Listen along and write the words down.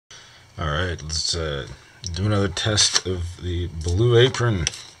Alright, let's do another test of the Blue Apron.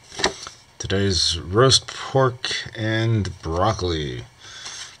 Today's roast pork and broccoli.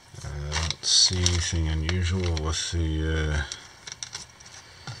 Don't see anything unusual with the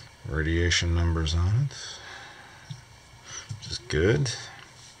radiation numbers on it, which is good.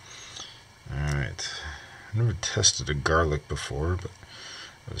 Alright, I've never tested a garlic before, but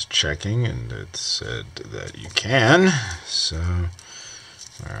I was checking and it said that you can, so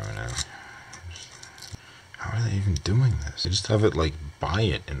where are we now? How are they even doing this? They just have it like buy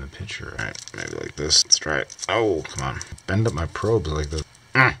it in the picture. Alright, maybe like this. Let's try it. Oh, come on. Bend up my probes like this.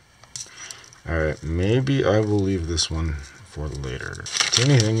 Alright, maybe I will leave this one for later. See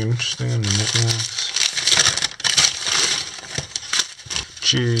anything interesting in the knickknacks?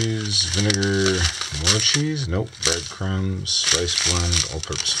 Cheese, vinegar, more cheese? Nope. Breadcrumbs, spice blend,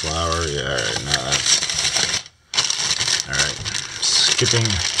 all-purpose flour. Yeah, alright, now that's... Alright, skipping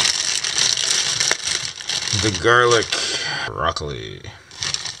the garlic. Broccoli.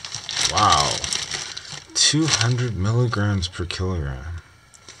 Wow. 200 milligrams per kilogram.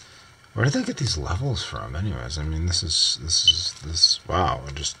 Where did they get these levels from anyways? I mean, this wow.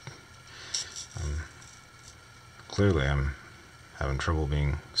 Clearly I'm having trouble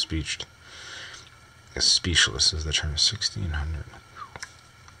being speeched. I guess speechless is the term. 1600.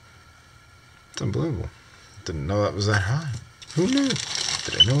 It's unbelievable. Didn't know that was that high. Who knew?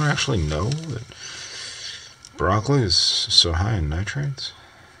 Did anyone actually know that broccoli is so high in nitrates?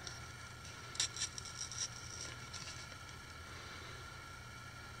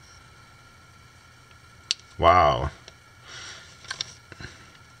 Wow.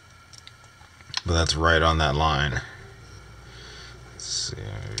 But that's right on that line. Let's see,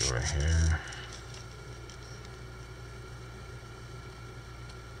 maybe right here.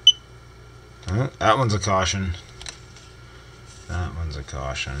 That one's a caution. That one's a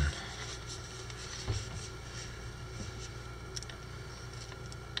caution.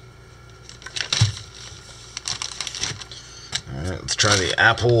 Alright, let's try the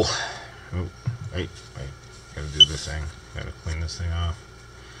apple. Oh, wait. Gotta do this thing. Gotta clean this thing off.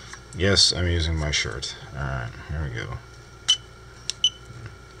 Yes, I'm using my shirt. Alright, here we go.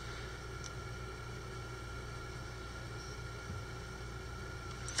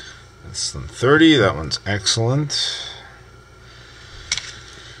 Less than 30. That one's excellent.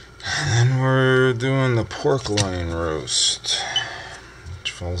 And then we're doing the pork loin roast,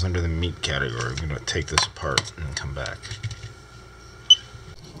 which falls under the meat category. I'm going to take this apart and come back.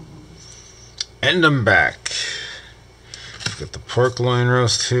 And I'm back. Got the pork loin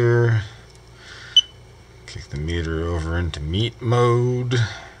roast here. Kick the meter over into meat mode.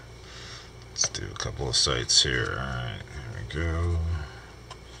 Let's do a couple of sites here. Alright, here we go.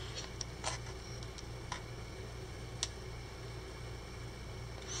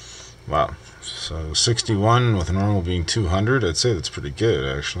 Wow, so 61 with normal being 200. I'd say that's pretty good,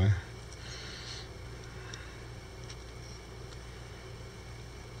 actually.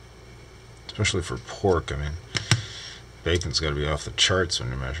 Especially for pork. I mean, bacon's got to be off the charts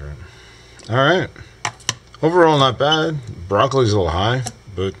when you measure it. Alright, overall not bad. Broccoli's a little high,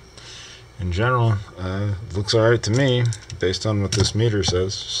 but in general, it looks alright to me based on what this meter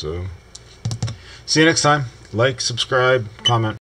says. So, see you next time. Like, subscribe, comment.